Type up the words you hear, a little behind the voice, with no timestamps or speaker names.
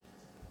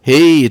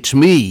Hey, it's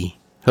me.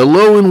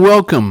 Hello and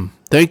welcome.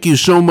 Thank you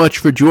so much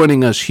for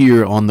joining us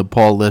here on the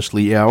Paul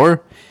Leslie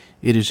Hour.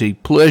 It is a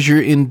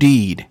pleasure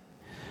indeed.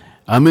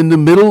 I'm in the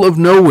middle of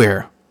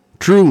nowhere,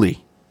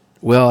 truly.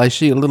 Well, I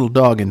see a little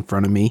dog in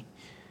front of me,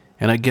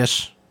 and I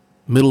guess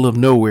middle of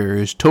nowhere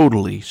is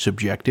totally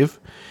subjective.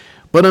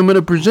 But I'm going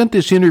to present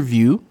this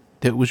interview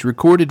that was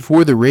recorded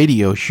for the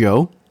radio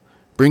show,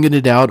 bringing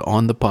it out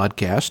on the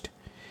podcast.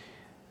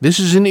 This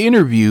is an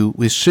interview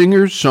with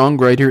singer,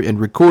 songwriter,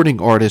 and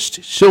recording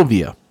artist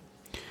Sylvia.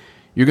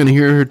 You're going to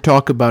hear her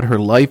talk about her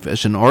life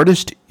as an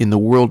artist in the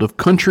world of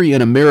country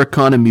and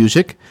Americana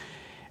music,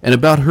 and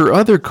about her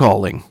other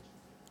calling,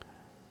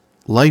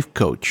 life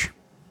coach.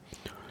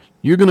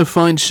 You're going to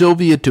find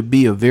Sylvia to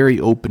be a very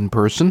open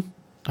person.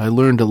 I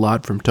learned a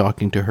lot from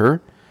talking to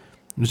her.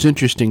 It was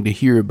interesting to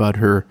hear about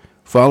her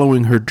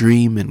following her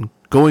dream and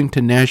going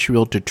to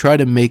Nashville to try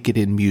to make it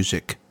in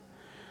music.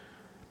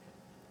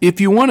 If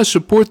you want to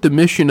support the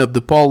mission of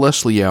the Paul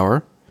Leslie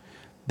Hour,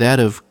 that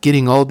of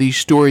getting all these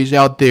stories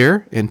out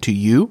there and to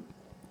you,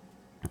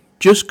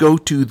 just go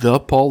to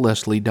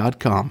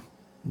thepaulleslie.com.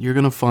 You're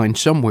going to find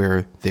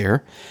somewhere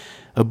there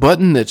a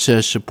button that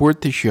says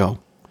support the show.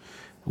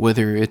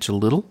 Whether it's a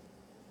little,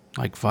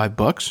 like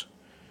 $5,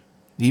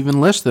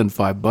 even less than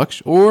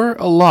 $5, or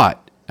a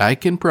lot, I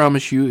can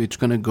promise you it's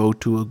going to go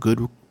to a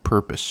good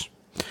purpose.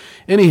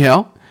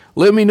 Anyhow,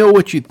 let me know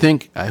what you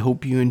think. I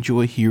hope you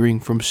enjoy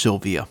hearing from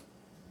Sylvia.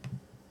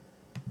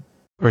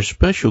 Our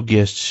special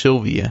guest,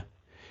 Sylvia,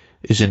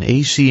 is an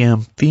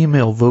ACM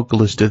Female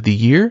Vocalist of the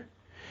Year.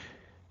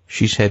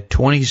 She's had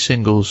 20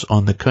 singles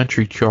on the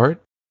country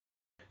chart,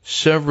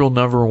 several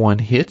number one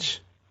hits.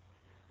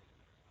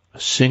 A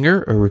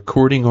singer, a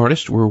recording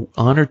artist. We're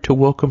honored to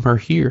welcome her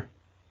here.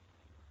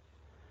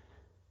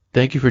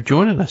 Thank you for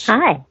joining us.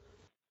 Hi.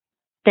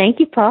 Thank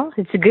you, Paul.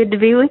 It's good to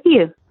be with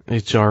you.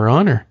 It's our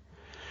honor.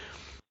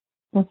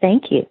 Well,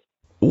 thank you.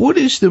 What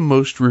is the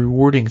most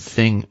rewarding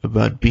thing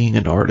about being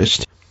an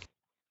artist?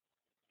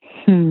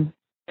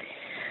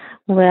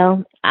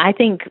 Well, I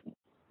think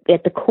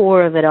at the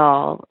core of it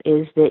all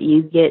is that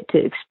you get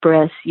to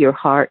express your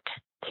heart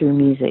through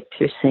music,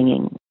 through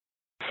singing.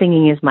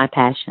 Singing is my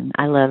passion.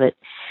 I love it.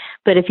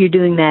 But if you're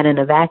doing that in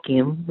a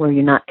vacuum where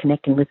you're not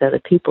connecting with other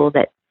people,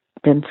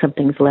 then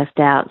something's left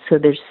out. So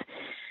there's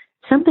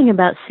something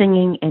about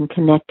singing and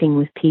connecting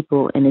with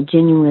people in a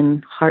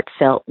genuine,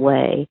 heartfelt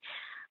way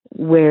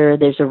where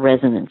there's a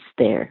resonance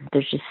there.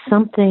 There's just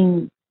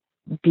something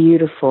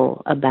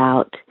beautiful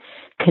about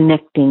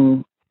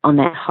connecting on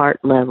that heart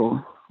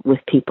level with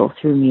people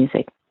through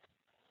music.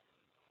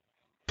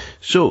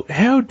 So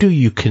how do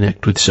you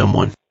connect with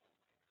someone?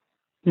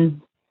 Well,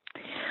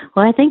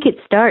 I think it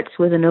starts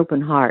with an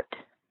open heart.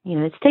 You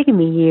know, it's taken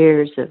me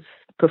years of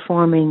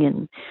performing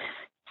and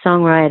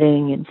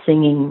songwriting and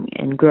singing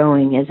and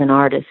growing as an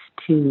artist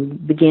to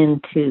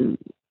begin to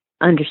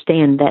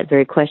understand that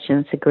very question.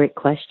 It's a great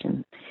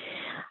question.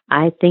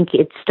 I think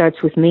it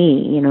starts with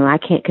me. You know, I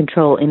can't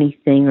control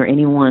anything or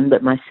anyone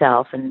but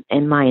myself.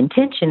 And my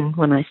intention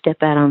when I step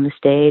out on the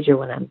stage or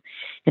when I'm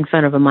in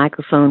front of a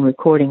microphone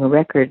recording a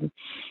record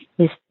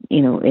is,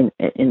 you know,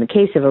 in the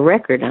case of a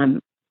record,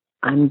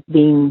 I'm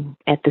being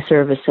at the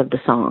service of the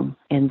song.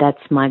 And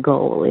that's my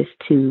goal, is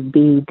to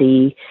be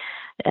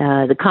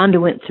the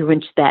conduit through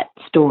which that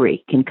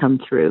story can come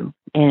through.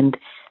 And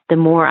the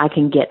more I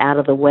can get out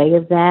of the way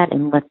of that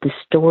and let the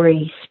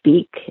story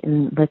speak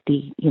and let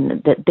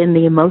then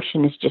the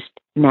emotion is just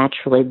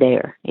naturally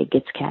there. It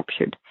gets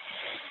captured.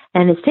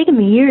 And it's taken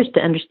me years to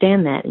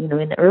understand that. You know,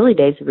 in the early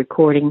days of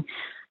recording,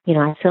 you know,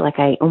 I felt like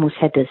I almost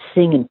had to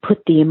sing and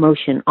put the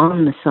emotion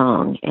on the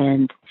song.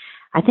 And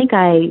I think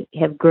I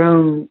have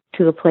grown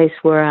to a place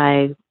where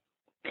I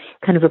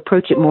kind of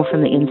approach it more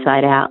from the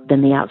inside out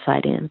than the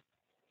outside in.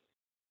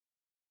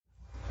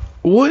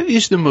 What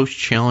is the most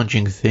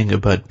challenging thing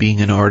about being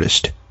an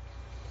artist?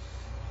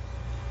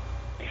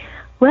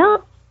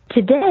 Well,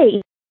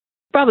 today,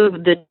 probably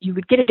that you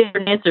would get a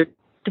different answer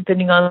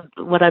depending on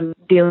what I'm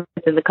dealing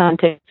with in the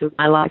context of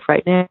my life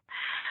right now.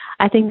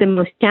 I think the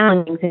most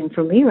challenging thing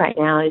for me right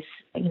now is,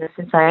 you know,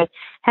 since I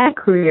had a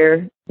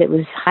career that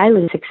was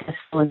highly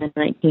successful in the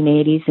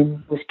 1980s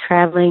and was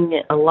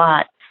traveling a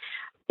lot,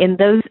 in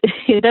those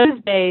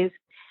days,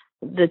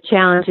 the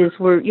challenges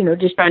were, you know,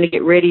 just trying to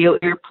get radio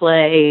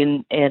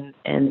airplay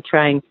and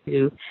trying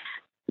to,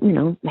 you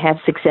know, have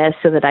success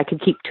so that I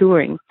could keep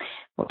touring.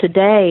 Well,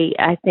 today,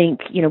 I think,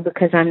 you know,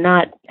 because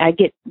I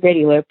get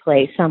radio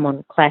airplay, some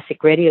on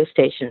classic radio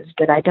stations,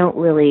 but I don't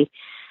really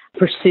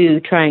pursue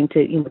trying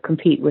to, you know,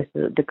 compete with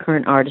the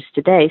current artists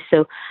today.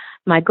 So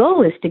my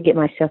goal is to get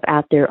myself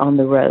out there on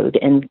the road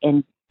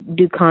and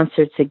do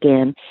concerts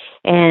again.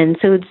 And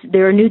so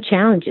there are new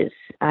challenges.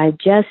 I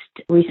just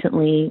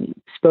recently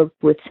spoke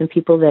with some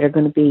people that are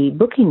going to be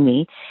booking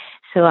me.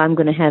 So I'm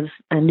going to have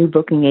a new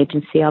booking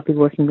agency I'll be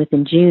working with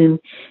in June.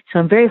 So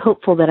I'm very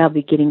hopeful that I'll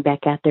be getting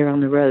back out there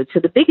on the road. So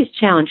the biggest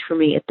challenge for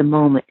me at the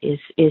moment is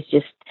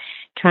just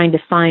trying to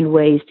find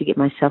ways to get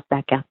myself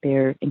back out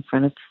there in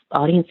front of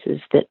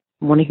audiences that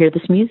want to hear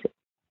this music.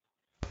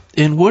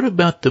 And what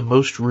about the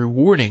most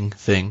rewarding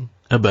thing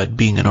about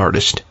being an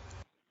artist?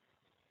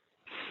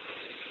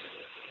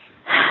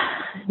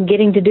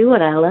 Getting to do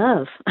what I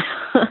love.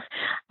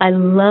 I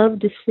love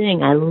to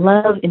sing. I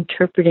love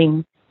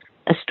interpreting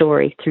a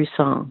story through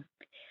song.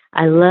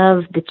 I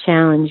love the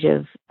challenge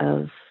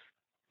of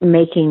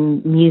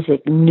making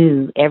music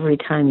new every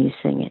time you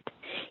sing it,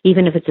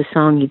 even if it's a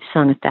song you've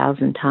sung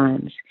 1,000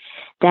 times.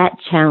 That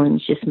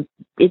challenge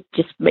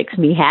just makes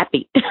me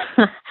happy.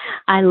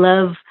 I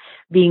love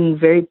being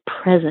very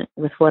present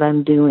with what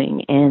I'm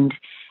doing, and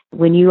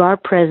when you are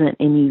present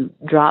and you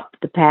drop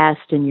the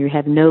past and you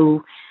have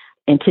no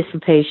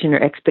anticipation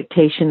or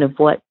expectation of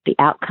what the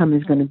outcome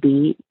is going to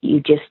be,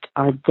 you just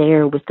are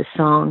there with the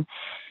song.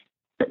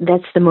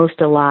 That's the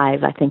most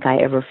alive I think I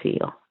ever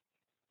feel.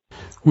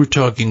 We're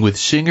talking with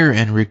singer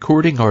and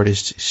recording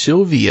artist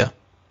Sylvia.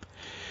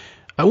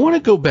 I want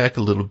to go back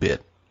a little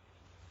bit.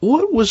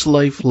 What was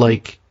life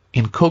like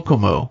in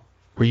Kokomo,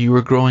 where you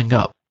were growing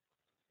up?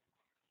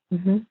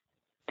 Mm-hmm.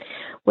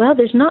 Well,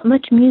 there's not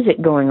much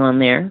music going on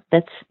there.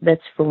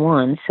 That's for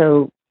one.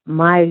 So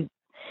my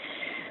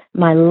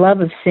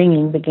love of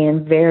singing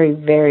began very,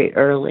 very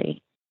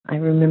early. I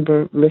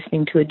remember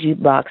listening to a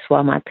jukebox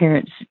while my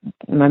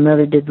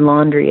mother did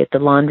laundry at the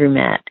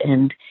laundromat,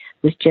 and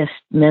was just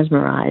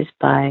mesmerized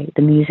by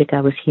the music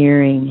I was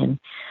hearing. And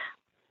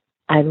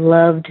I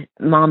loved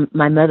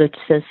my mother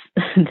says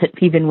that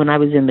even when I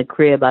was in the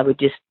crib, I would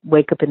just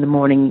wake up in the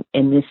morning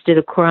and instead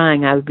of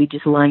crying, I would be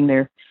just lying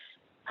there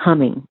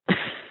humming.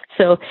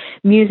 So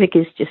music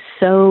is just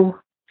so,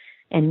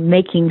 and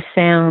making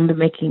sound,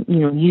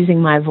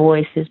 using my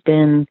voice has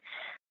been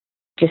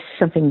just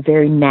something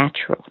very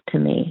natural to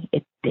me.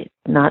 It's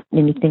not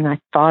anything I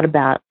thought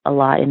about a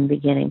lot in the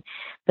beginning.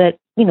 But,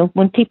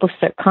 when people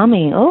start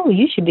commenting, oh,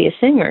 you should be a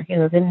singer,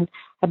 then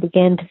I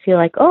began to feel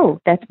like, oh,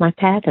 that's my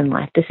path in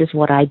life. This is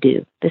what I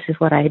do. This is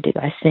what I do.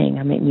 I sing.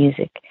 I make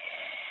music.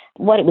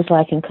 What it was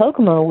like in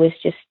Kokomo was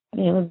just,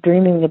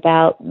 dreaming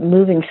about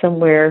moving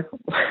somewhere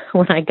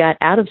when I got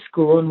out of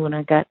school and when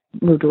I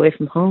moved away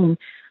from home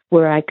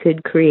where I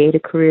could create a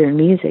career in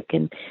music.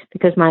 And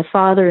because my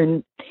father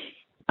and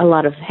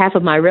half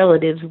of my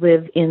relatives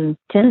live in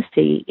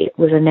Tennessee, it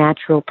was a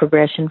natural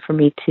progression for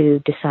me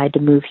to decide to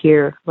move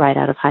here right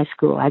out of high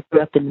school. I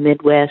grew up in the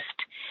Midwest,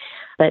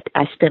 but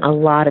I spent a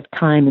lot of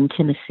time in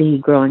Tennessee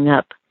growing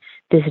up,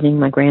 visiting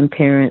my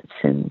grandparents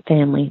and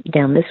family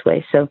down this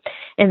way. So,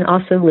 and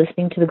also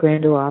listening to the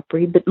Grand Ole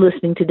Opry, but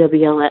listening to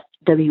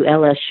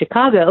WLS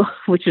Chicago,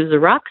 which was a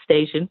rock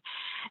station.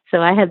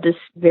 So I had this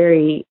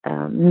very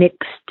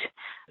mixed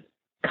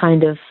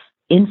kind of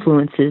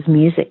influences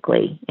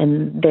musically,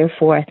 and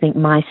therefore I think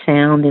my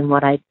sound and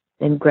what I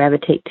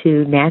gravitate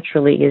to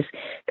naturally is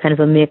kind of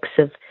a mix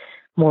of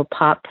more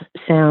pop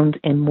sound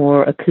and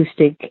more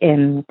acoustic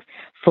and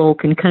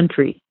folk and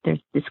country.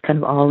 It's kind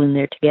of all in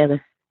there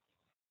together.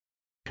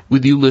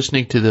 With you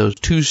listening to those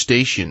two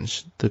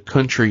stations, the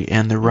country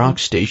and the rock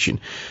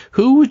station,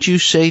 who would you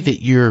say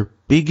that your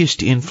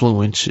biggest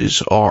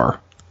influences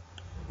are?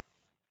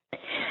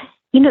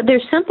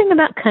 There's something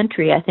about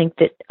country, I think,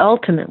 that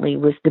ultimately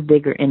was the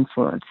bigger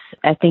influence.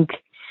 I think,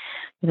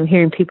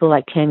 hearing people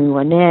like Tammy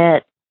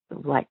Wynette,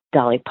 like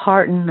Dolly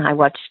Parton, I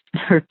watched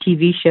her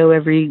TV show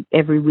every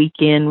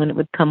weekend when it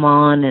would come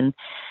on, and,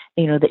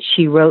 that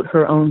she wrote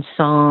her own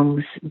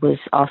songs was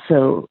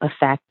also a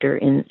factor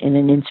in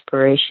an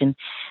inspiration.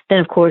 Then,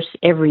 of course,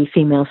 every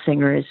female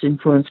singer is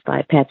influenced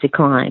by Patsy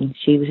Cline.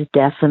 She was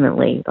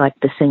definitely like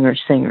the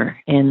singer,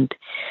 and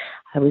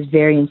I was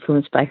very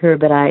influenced by her.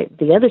 But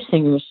the other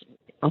singers,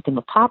 like in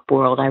the pop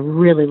world, I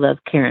really love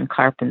Karen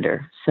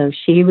Carpenter. So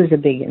she was a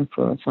big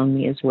influence on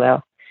me as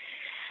well.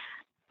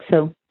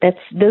 So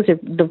those are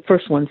the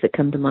first ones that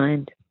come to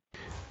mind.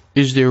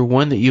 Is there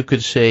one that you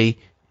could say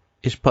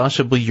is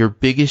possibly your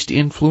biggest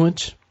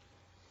influence?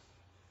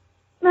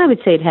 I would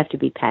say it'd have to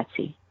be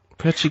Patsy.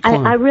 Patsy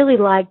Cline. I really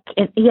like,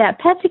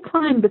 Patsy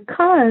Cline,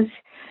 because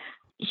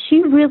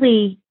she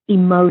really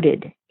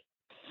emoted.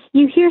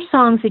 You hear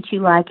songs that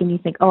you like and you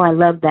think, oh, I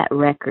love that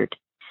record.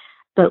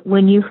 But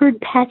when you heard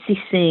Patsy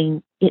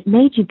sing, it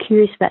made you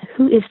curious about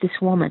who is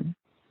this woman.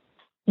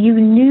 You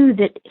knew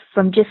that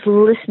from just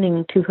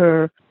listening to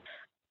her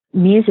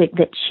music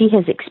that she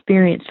has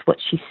experienced what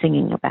she's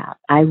singing about.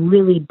 I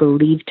really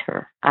believed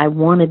her. I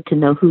wanted to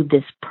know who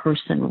this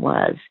person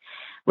was,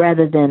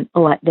 rather than,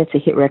 that's a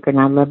hit record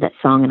and I love that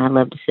song and I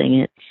love to sing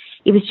it.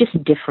 It was just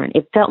different.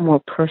 It felt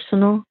more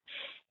personal,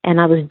 and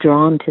I was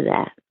drawn to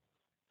that.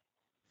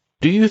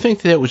 Do you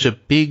think that was a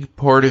big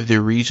part of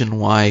the reason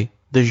why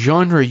the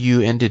genre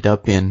you ended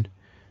up in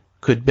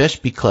could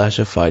best be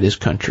classified as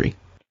country?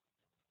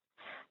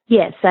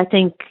 Yes, I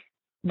think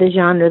the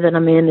genre that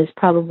I'm in is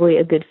probably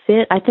a good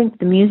fit. I think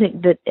the music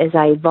that, as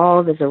I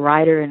evolve as a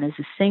writer and as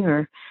a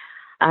singer,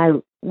 I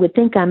would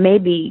think I may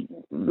be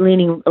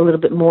leaning a little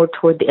bit more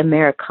toward the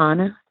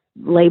Americana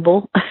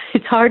label.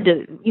 It's hard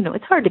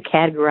to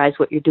categorize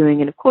what you're doing.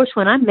 And of course,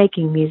 when I'm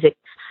making music,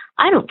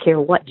 I don't care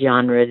what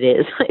genre it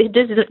is.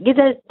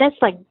 That's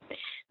like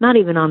not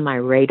even on my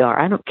radar.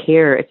 I don't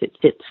care if it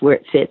fits where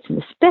it fits,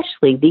 and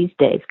especially these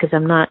days, because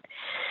I'm not,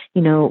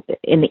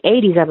 in the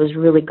 80s, I was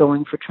really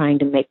going for trying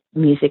to make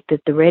music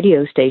that the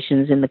radio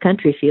stations in the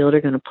country field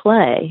are going to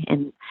play,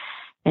 and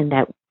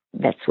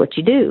that's what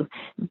you do.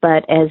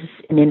 But as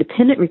an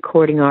independent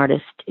recording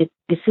artist, it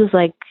feels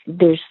like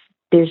there's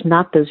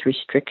not those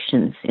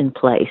restrictions in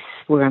place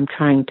where I'm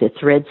trying to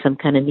thread some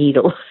kind of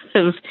needle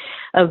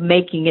of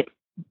making it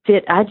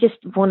fit. I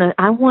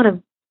want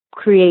to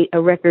create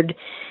a record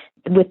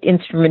with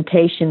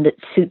instrumentation that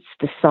suits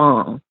the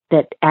song,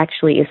 that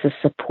actually is a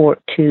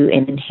support to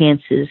and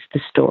enhances the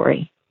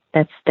story.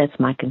 That's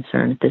my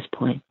concern at this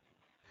point.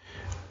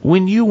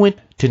 When you went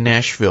to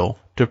Nashville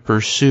to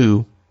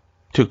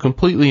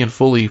completely and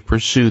fully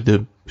pursue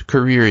the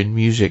career in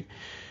music,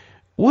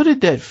 what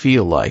did that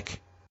feel like?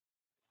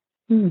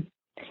 It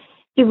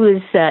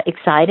was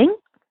exciting.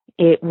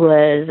 It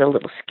was a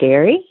little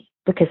scary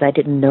because I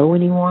didn't know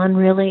anyone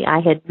really. I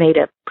had made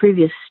a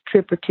previous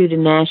trip or two to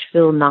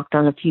Nashville, knocked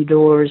on a few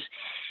doors,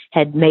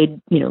 had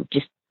made,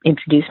 just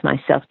introduced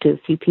myself to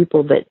a few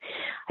people, but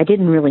I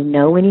didn't really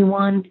know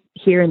anyone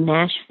here in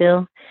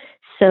Nashville.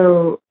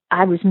 So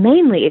I was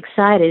mainly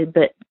excited,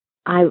 but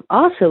I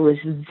also was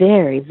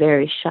very,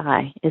 very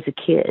shy as a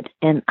kid.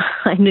 And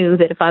I knew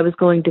that if I was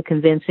going to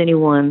convince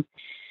anyone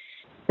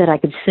that I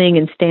could sing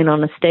and stand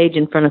on a stage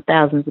in front of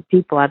thousands of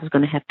people, I was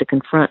going to have to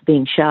confront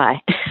being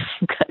shy.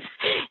 Because,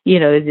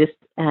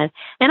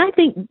 and I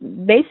think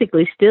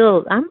basically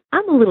still I'm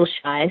a little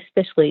shy,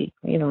 especially,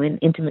 in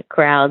intimate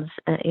crowds.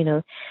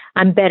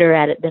 I'm better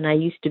at it than I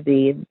used to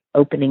be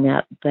opening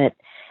up, but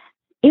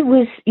it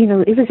was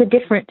a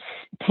different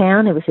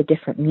town. It was a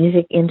different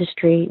music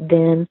industry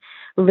then.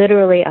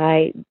 Literally,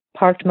 I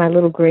parked my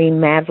little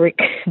green Maverick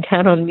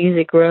down on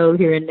Music Row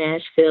here in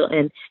Nashville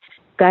and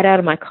got out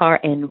of my car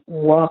and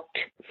walked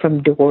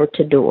from door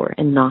to door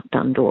and knocked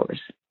on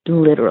doors,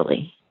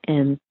 literally,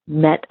 and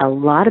met a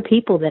lot of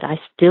people that I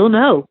still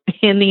know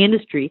in the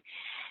industry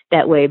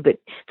that way. But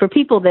for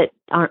people that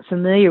aren't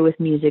familiar with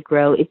Music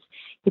Row,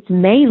 it's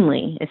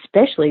mainly,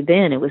 especially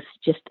then, it was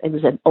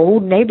an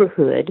old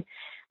neighborhood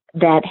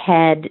that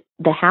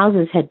the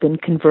houses had been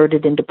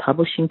converted into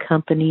publishing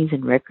companies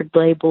and record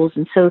labels.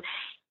 And so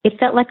it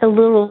felt like a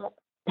little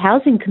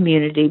housing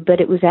community, but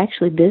it was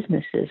actually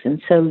businesses.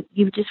 And so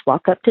you just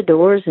walk up to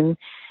doors, and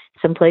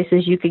some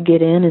places you could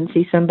get in and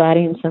see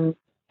somebody, and some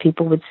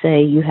people would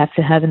say, you have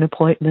to have an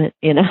appointment,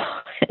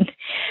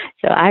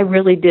 So I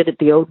really did it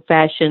the old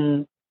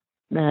fashioned,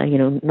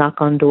 knock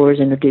on doors,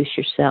 introduce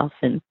yourself.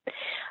 And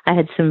I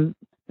had some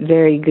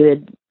very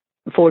good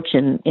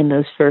fortune in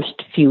those first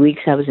few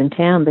weeks I was in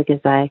town,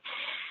 because I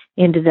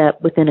ended up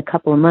within a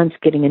couple of months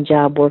getting a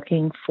job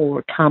working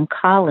for Tom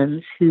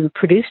Collins, who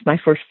produced my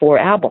first 4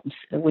 albums,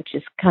 which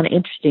is kind of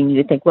interesting.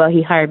 You think, well,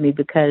 he hired me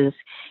because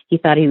he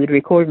thought he would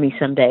record me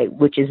someday,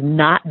 which is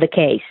not the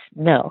case.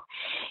 No,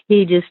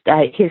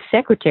 his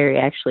secretary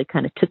actually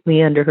kind of took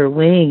me under her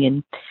wing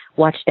and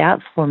watched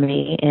out for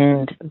me.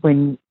 And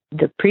when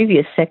the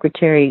previous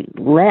secretary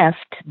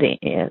left, the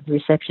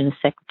receptionist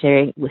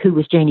secretary, who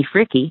was Janie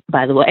Fricke,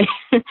 by the way,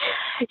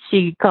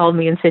 she called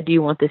me and said, do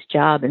you want this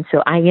job? And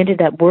so I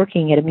ended up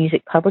working at a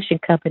music publishing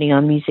company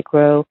on Music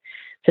Row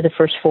for the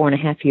first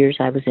 4.5 years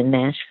I was in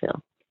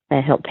Nashville.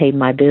 That helped pay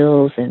my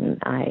bills, and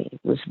I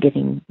was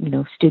getting,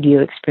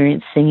 studio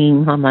experience,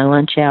 singing on my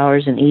lunch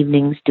hours and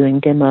evenings, doing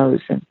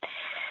demos. And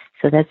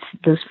so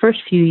those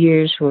first few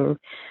years were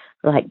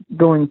like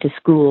going to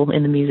school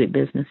in the music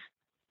business.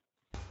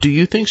 Do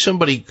you think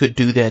somebody could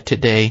do that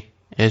today,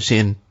 as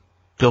in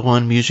go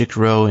on Music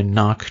Row and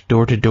knock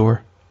door to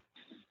door?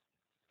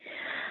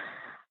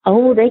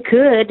 Oh, they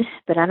could,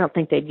 but I don't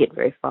think they'd get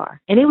very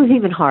far. And it was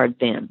even hard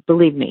then.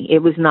 Believe me, it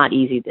was not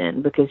easy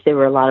then, because there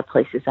were a lot of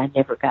places I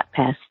never got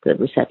past the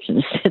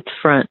receptionist at the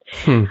front.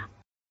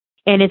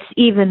 And it's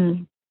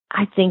even,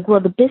 I think,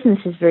 well, the business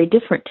is very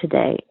different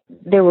today.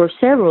 There were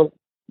several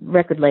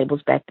record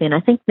labels back then. I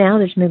think now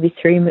there's maybe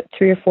three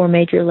or four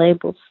major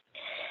labels.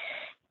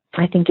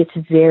 I think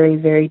it's very,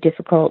 very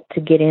difficult to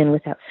get in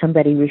without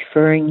somebody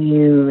referring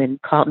you and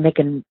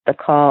making the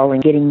call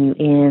and getting you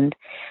in.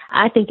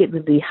 I think it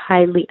would be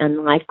highly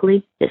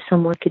unlikely that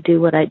someone could do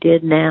what I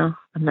did now.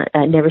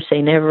 I never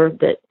say never,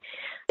 but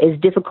as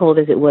difficult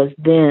as it was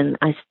then,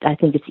 I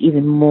think it's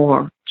even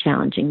more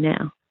challenging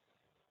now.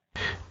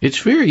 It's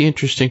very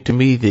interesting to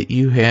me that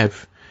you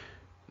have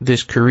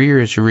this career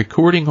as a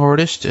recording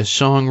artist, a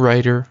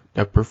songwriter,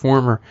 a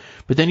performer,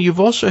 but then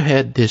you've also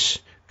had this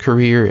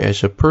career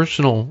as a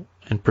personal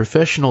and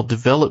professional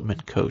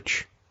development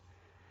coach.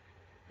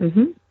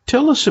 Mm-hmm.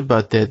 Tell us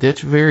about that.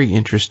 That's very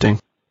interesting.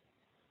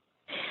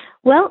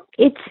 Well,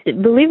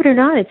 believe it or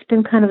not, it's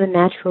been kind of a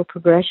natural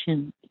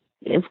progression.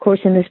 Of course,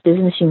 in this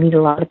business, you meet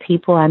a lot of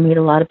people. I meet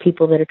a lot of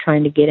people that are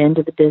trying to get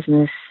into the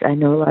business. I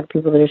know a lot of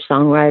people that are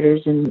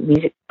songwriters and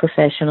music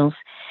professionals.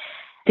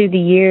 Through the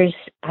years,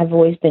 I've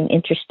always been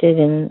interested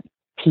in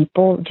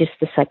people, just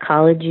the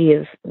psychology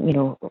of,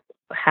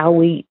 how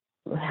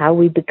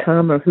we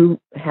become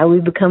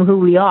who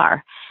we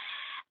are.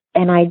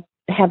 And I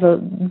have a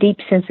deep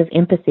sense of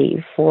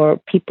empathy for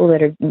people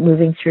that are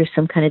moving through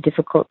some kind of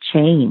difficult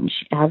change.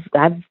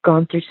 I've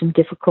gone through some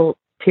difficult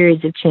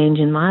periods of change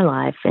in my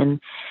life. And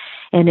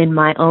in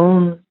my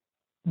own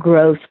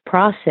growth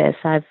process,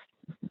 I've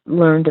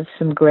learned of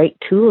some great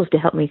tools to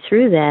help me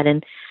through that.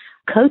 And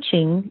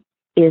coaching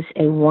is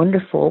a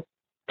wonderful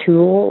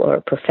tool or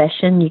a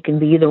profession. You can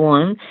be either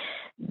one.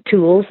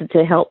 Tools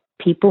to help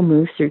people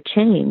move through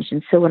change.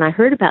 And so when I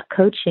heard about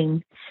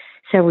coaching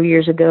several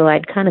years ago,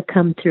 I'd kind of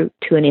come through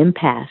to an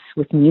impasse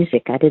with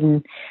music.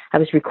 I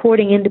was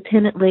recording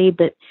independently,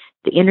 but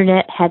the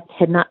internet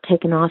had not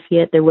taken off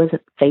yet. There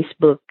wasn't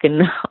Facebook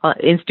and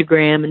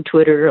Instagram and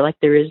Twitter like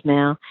there is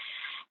now.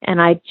 And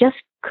I just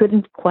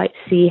couldn't quite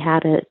see how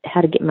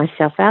to get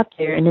myself out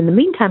there. And in the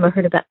meantime, I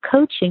heard about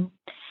coaching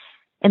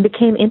and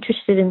became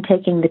interested in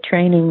taking the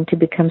training to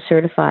become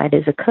certified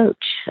as a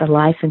coach, a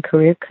life and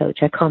career coach.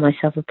 I call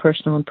myself a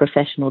personal and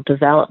professional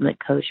development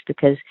coach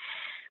because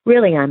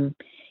really I'm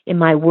in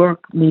my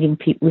work meeting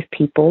with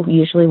people,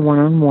 usually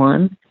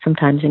one-on-one,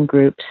 sometimes in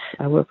groups.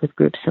 I work with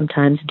groups,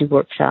 sometimes do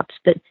workshops,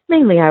 but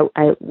mainly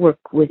I work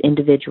with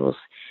individuals.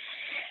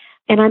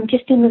 And I'm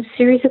just in a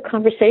series of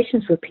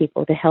conversations with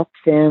people to help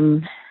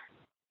them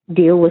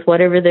deal with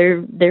whatever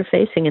they're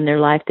facing in their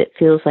life that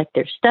feels like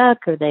they're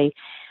stuck, or they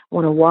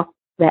want to walk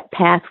that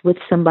path with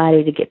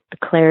somebody to get the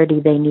clarity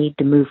they need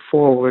to move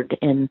forward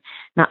and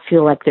not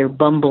feel like they're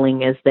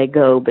bumbling as they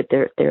go, but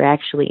they're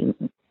actually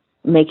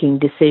making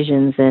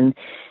decisions and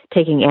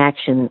taking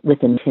action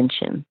with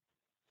intention.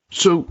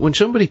 So when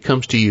somebody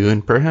comes to you,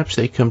 and perhaps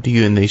they come to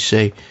you and they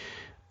say,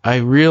 I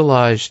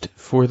realized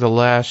for the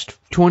last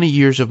 20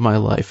 years of my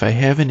life, I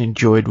haven't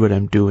enjoyed what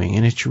I'm doing,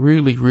 and it's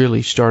really,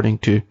 really starting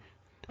to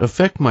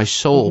affect my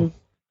soul. Mm-hmm.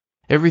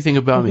 Everything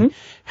about me.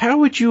 How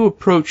would you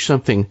approach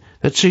something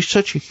that's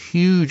such a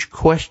huge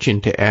question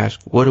to ask?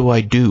 What do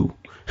I do?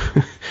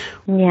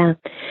 Yeah.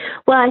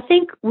 Well, I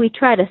think we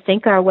try to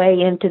think our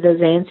way into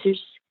those answers.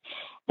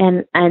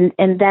 And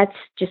that's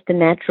just a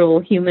natural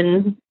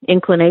human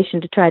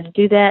inclination to try to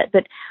do that.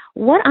 But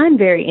what I'm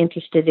very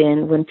interested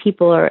in when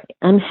people are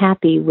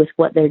unhappy with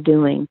what they're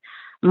doing,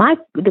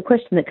 the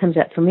question that comes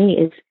up for me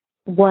is,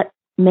 what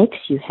makes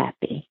you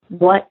happy?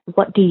 What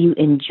do you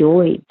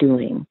enjoy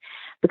doing?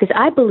 Because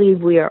I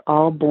believe we are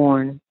all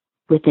born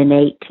with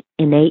innate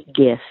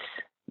gifts.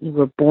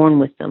 We're born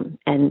with them.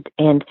 And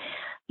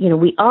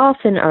we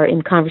often are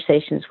in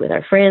conversations with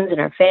our friends and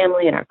our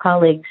family and our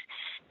colleagues,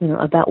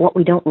 about what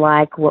we don't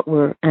like, what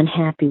we're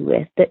unhappy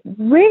with. But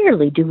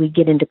rarely do we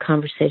get into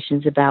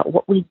conversations about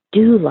what we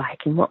do like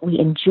and what we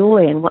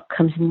enjoy and what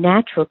comes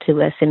natural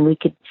to us, and we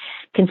could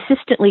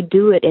consistently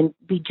do it and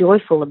be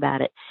joyful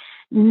about it.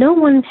 No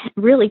one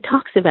really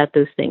talks about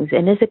those things.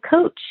 And as a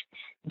coach,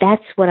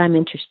 that's what I'm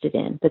interested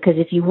in, because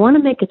if you want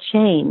to make a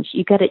change,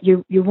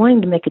 you're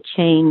wanting to make a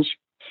change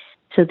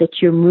so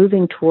that you're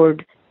moving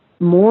toward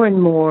more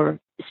and more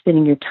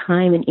spending your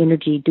time and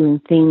energy doing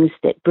things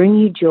that bring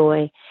you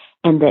joy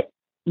and that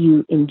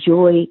you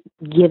enjoy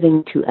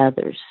giving to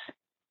others.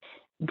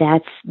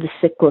 That's the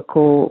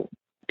cyclical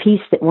piece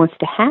that wants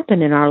to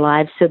happen in our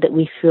lives so that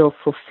we feel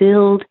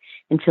fulfilled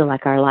and feel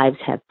like our lives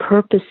have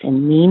purpose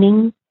and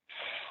meaning.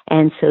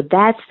 And so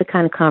that's the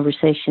kind of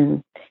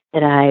conversation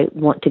that I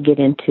want to get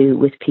into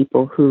with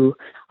people who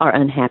are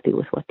unhappy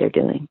with what they're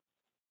doing.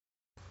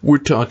 We're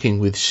talking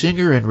with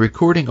singer and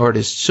recording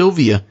artist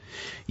Sylvia.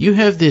 You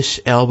have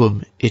this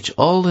album, It's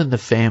All in the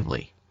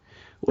Family.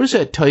 What does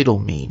that title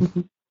mean?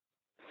 Mm-hmm.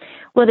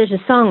 Well, there's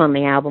a song on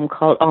the album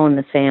called All in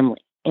the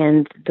Family,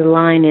 and the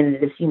line in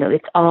it is,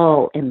 it's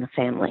all in the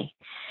family,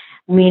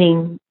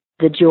 meaning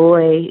the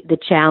joy, the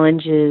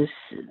challenges,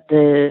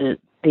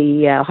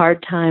 the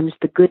hard times,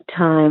 the good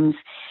times,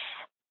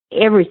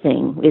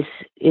 everything is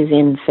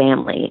in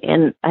family.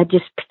 And I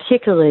just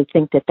particularly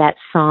think that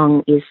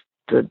song is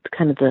the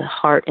kind of the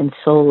heart and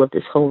soul of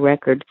this whole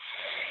record,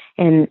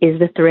 and is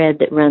the thread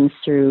that runs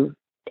through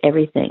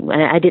everything.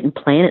 I didn't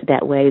plan it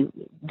that way.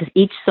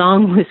 Each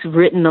song was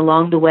written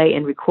along the way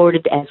and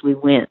recorded as we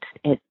went.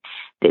 It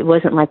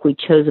wasn't like we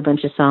chose a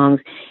bunch of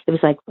songs. It was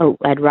like,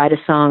 I'd write a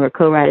song or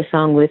co-write a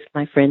song with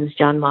my friends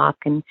John Mock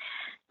and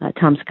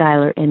Tom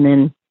Schuyler, and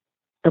then,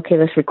 okay,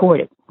 let's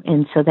record it.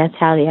 And so that's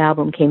how the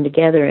album came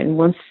together. And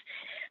once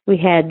we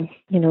had,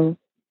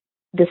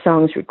 the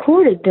songs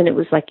recorded, then it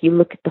was like you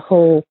look at the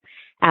whole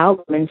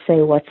album and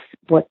say, what's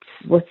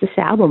this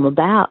album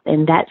about?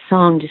 And that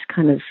song just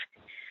kind of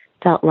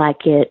felt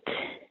like it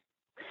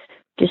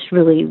just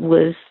really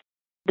was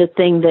the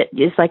thing that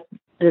is like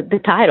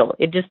the title.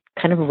 It just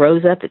kind of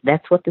rose up.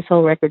 That's what this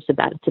whole record's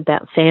about. It's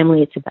about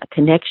family. It's about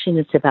connection.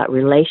 It's about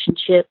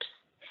relationships.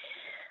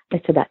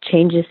 It's about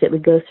changes that we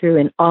go through.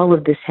 And all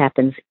of this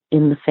happens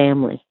in the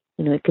family.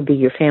 It could be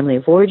your family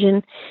of origin.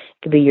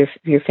 It could be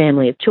your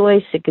family of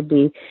choice. It could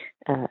be,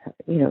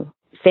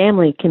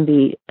 family can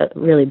be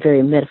really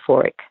very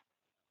metaphoric.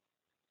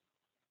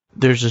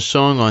 There's a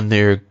song on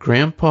there,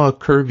 Grandpa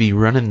Kirby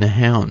Running the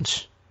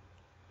Hounds.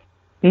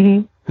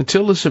 Mm-hmm.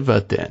 Tell us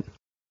about that.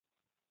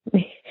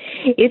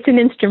 It's an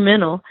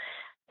instrumental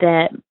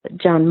that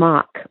John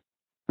Mock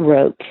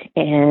wrote,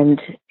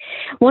 and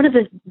one of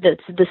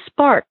the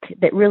spark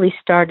that really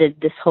started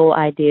this whole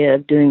idea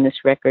of doing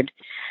this record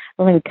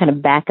let me kind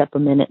of back up a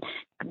minute.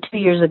 2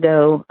 years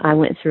ago, I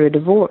went through a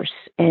divorce,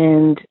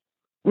 and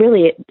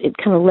really it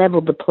kind of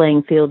leveled the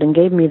playing field and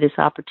gave me this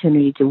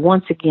opportunity to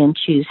once again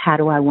choose, how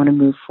do I want to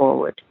move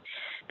forward?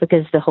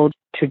 Because the whole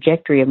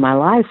trajectory of my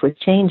life was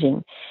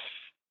changing.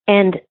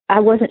 And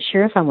I wasn't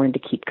sure if I wanted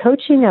to keep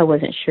coaching. I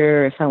wasn't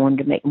sure if I wanted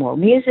to make more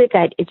music.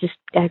 I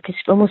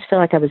just almost felt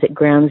like I was at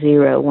ground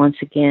zero once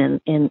again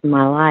in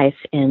my life.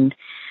 And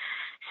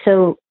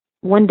so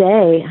one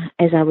day,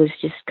 as I was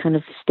just kind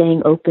of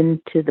staying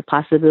open to the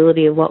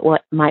possibility of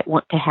what might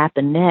want to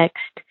happen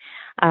next,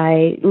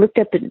 I looked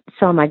up and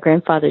saw my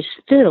grandfather's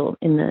fiddle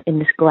in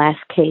this glass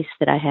case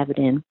that I have it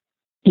in.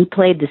 He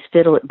played this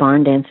fiddle at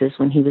barn dances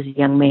when he was a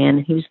young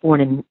man. He was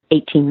born in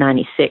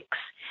 1896.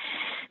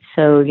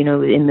 So,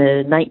 in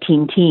the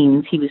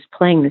 19-teens, he was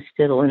playing this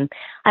fiddle. And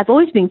I've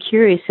always been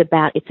curious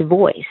about its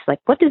voice. Like,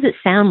 what does it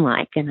sound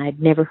like? And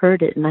I'd never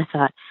heard it. And I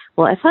thought,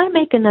 well, if I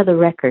make another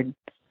record,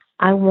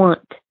 I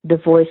want the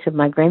voice of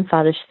my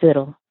grandfather's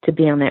fiddle to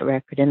be on that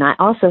record. And I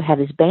also have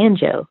his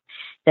banjo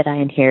that I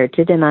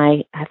inherited. And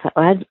I thought,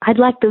 well, I'd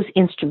like those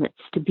instruments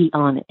to be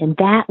on it. And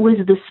that was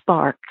the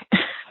spark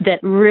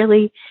that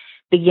really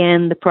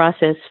began the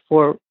process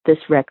for this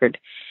record.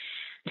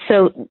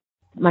 So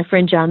my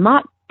friend John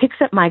Mott picks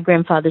up my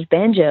grandfather's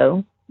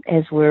banjo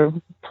as we're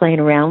playing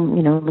around,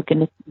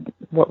 looking at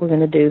what we're going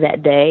to do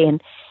that day. And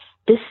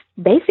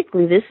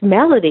this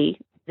melody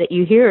that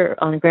you hear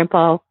on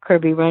Grandpa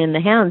Kirby Running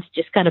the Hounds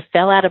just kind of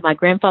fell out of my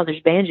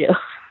grandfather's banjo.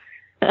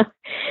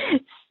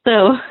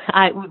 So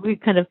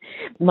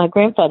my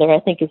grandfather, I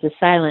think, is a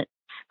silent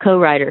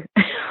co-writer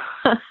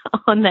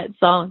on that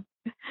song.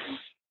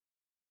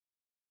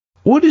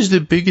 What is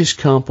the biggest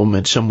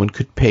compliment someone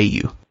could pay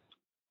you?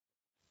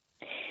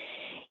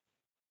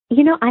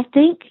 I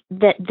think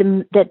that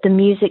the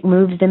music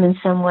moves them in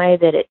some way,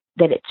 that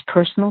it's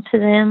personal to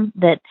them,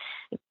 that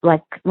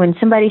like when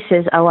somebody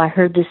says, "Oh, I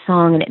heard this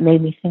song and it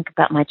made me think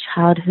about my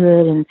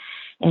childhood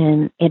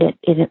and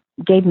it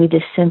gave me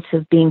this sense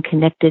of being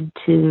connected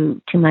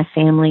to my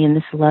family in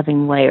this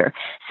loving way," or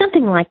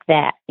something like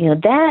that.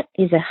 That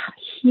is a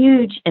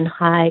huge and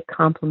high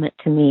compliment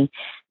to me,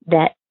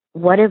 that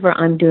whatever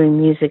I'm doing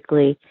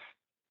musically,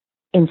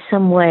 in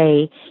some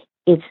way,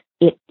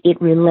 it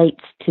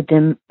relates to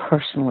them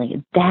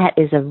personally. That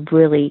is a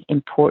really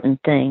important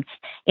thing.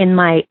 In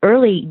my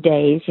early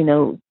days,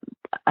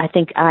 I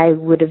think I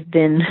would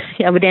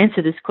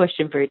answer this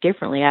question very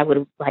differently. I would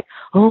have like,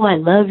 "Oh, I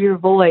love your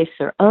voice,"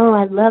 or, "Oh,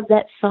 I love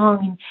that song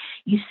and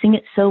you sing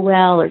it so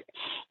well." Or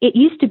it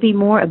used to be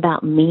more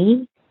about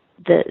me,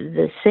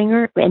 the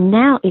singer, and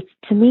now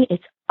to me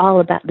it's all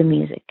about the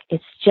music.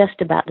 It's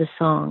just about the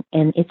song,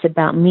 and it's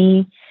about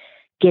me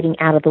getting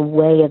out of the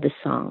way of the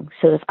song.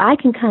 So if I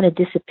can kind of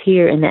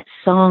disappear and that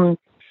song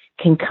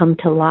can come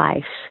to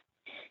life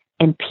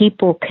and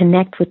people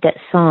connect with that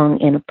song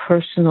in a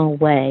personal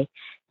way,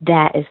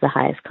 that is the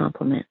highest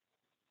compliment.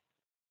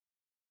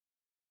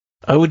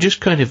 I would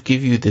just kind of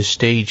give you the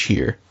stage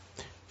here.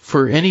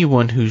 For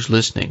anyone who's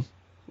listening,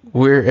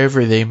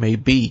 wherever they may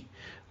be,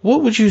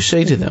 what would you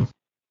say to them?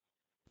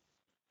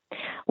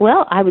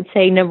 Well, I would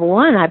say, number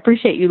one, I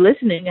appreciate you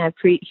listening. I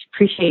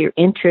appreciate your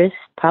interest.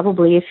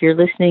 Probably if you're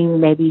listening,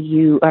 maybe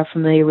you are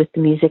familiar with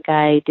the music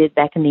I did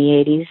back in the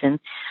 80s. And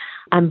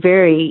I'm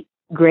very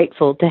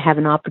grateful to have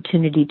an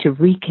opportunity to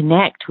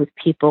reconnect with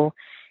people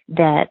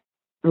that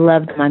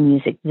loved my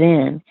music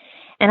then.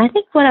 And I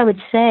think what I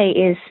would say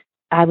is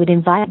I would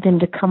invite them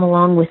to come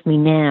along with me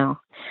now.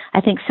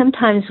 I think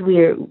sometimes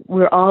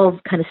we're all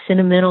kind of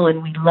sentimental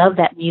and we love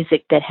that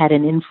music that had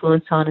an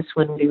influence on us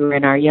when we were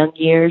in our young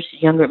years,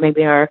 younger,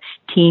 maybe our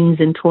teens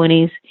and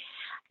 20s.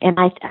 And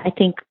I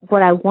think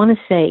what I want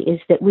to say is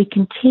that we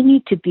continue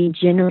to be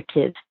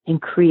generative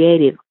and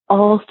creative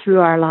all through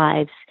our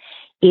lives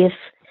if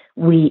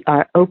we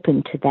are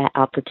open to that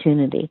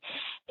opportunity.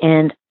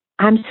 And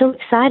I'm so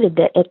excited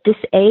that at this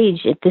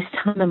age, at this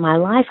time in my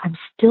life, I'm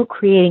still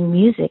creating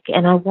music.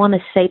 And I want to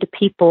say to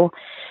people,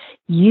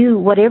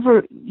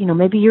 whatever,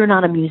 maybe you're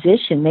not a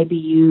musician, maybe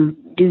you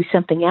do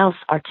something else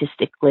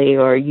artistically,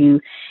 or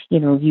you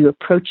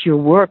approach your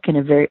work in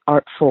a very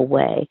artful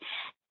way.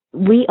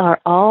 We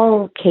are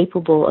all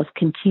capable of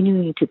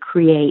continuing to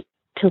create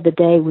till the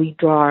day we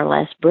draw our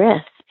last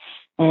breath.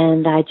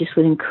 And I just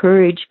would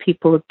encourage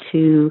people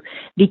to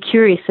be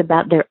curious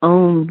about their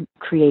own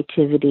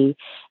creativity,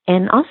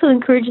 and also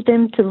encourage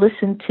them to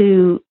listen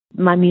to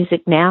my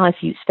music now,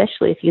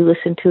 especially if you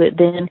listen to it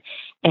then.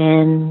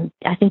 And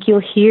I think you'll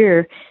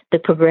hear the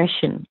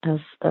progression of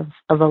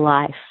a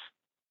life.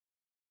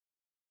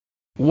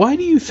 Why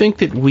do you think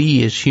that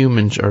we as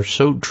humans are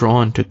so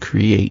drawn to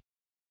create?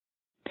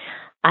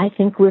 I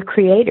think we're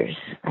creators.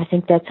 I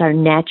think that's our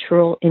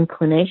natural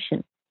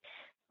inclination.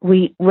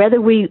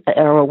 Whether we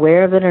are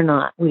aware of it or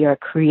not, we are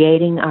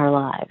creating our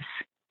lives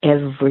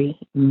every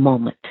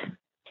moment.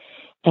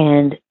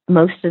 And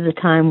most of the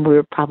time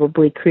we're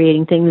probably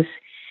creating things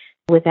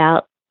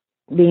without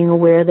being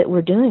aware that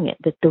we're doing it.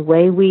 That the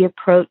way we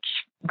approach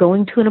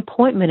going to an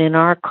appointment in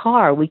our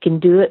car, we can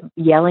do it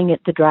yelling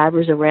at the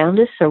drivers around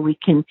us, or we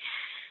can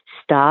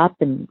stop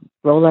and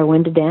roll our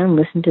window down,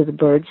 listen to the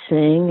birds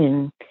sing,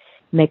 and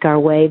make our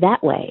way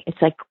that way.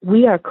 It's like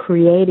we are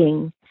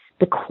creating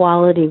the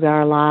quality of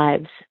our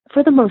lives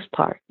for the most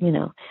part.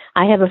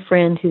 I have a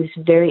friend who's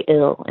very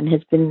ill and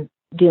has been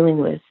dealing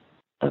with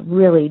a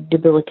really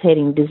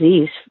debilitating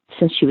disease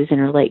since she was in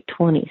her late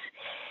 20s.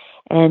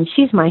 And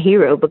she's my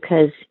hero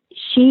because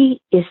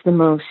she is the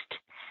most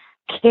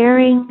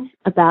caring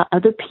about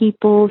other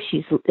people.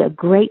 She's a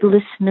great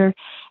listener,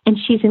 and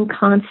she's in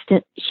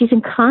constant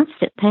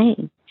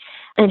pain,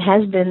 and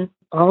has been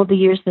all the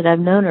years that I've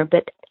known her.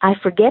 But I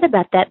forget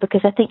about that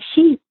because I think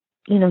she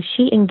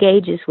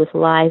engages with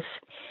life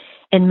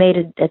and made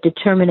a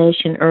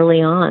determination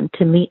early on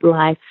to meet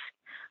life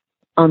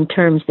on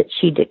terms that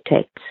she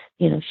dictates.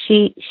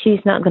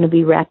 She's not going to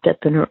be wrapped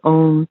up in her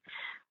own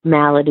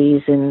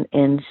maladies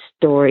and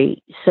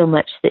story so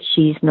much that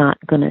she's not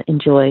going to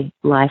enjoy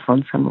life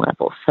on some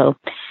level. So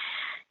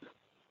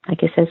I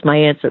guess that's my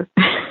answer.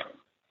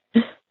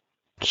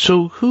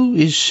 So who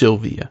is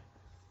Sylvia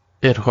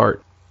at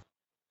heart?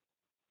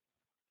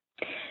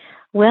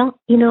 Well,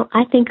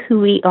 I think who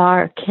we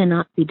are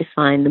cannot be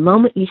defined. The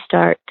moment you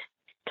start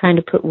trying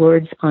to put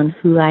words on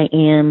who I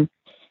am,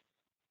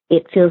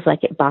 it feels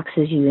like it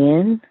boxes you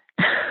in.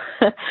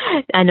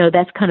 I know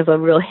that's kind of a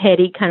real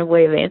heady kind of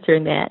way of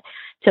answering that.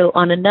 So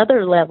on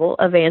another level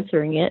of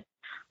answering it,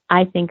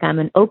 I think I'm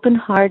an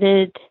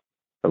open-hearted,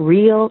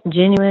 real,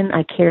 genuine.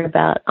 I care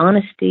about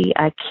honesty.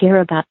 I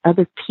care about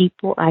other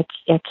people. I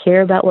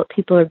care about what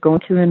people are going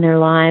through in their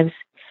lives.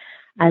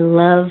 I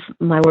love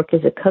my work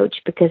as a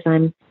coach because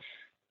I'm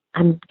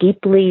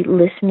deeply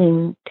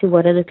listening to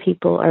what other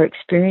people are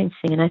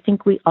experiencing. And I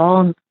think we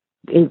all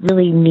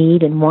really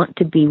need and want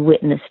to be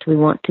witnessed. We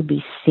want to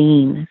be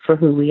seen for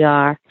who we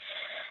are.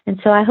 And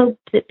so I hope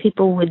that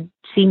people would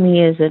see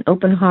me as an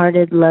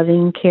open-hearted,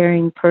 loving,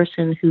 caring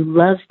person who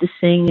loves to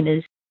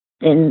sing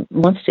and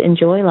wants to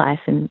enjoy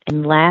life and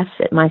laugh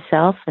at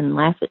myself and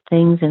laugh at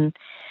things and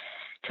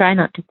try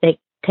not to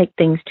take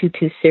things too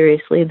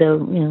seriously,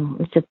 though,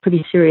 it's a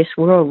pretty serious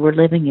world we're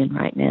living in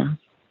right now.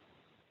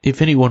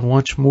 If anyone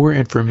wants more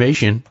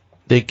information,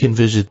 they can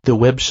visit the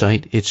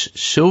website. It's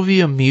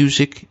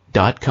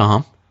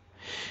sylviamusic.com.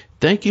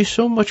 Thank you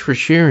so much for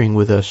sharing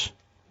with us.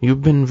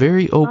 You've been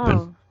very open.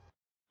 Oh.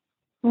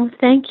 Well,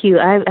 thank you.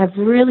 I've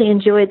really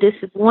enjoyed this.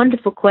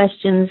 Wonderful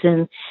questions,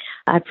 and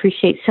I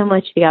appreciate so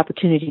much the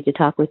opportunity to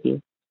talk with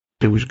you.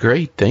 It was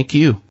great. Thank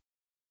you.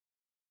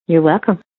 You're welcome.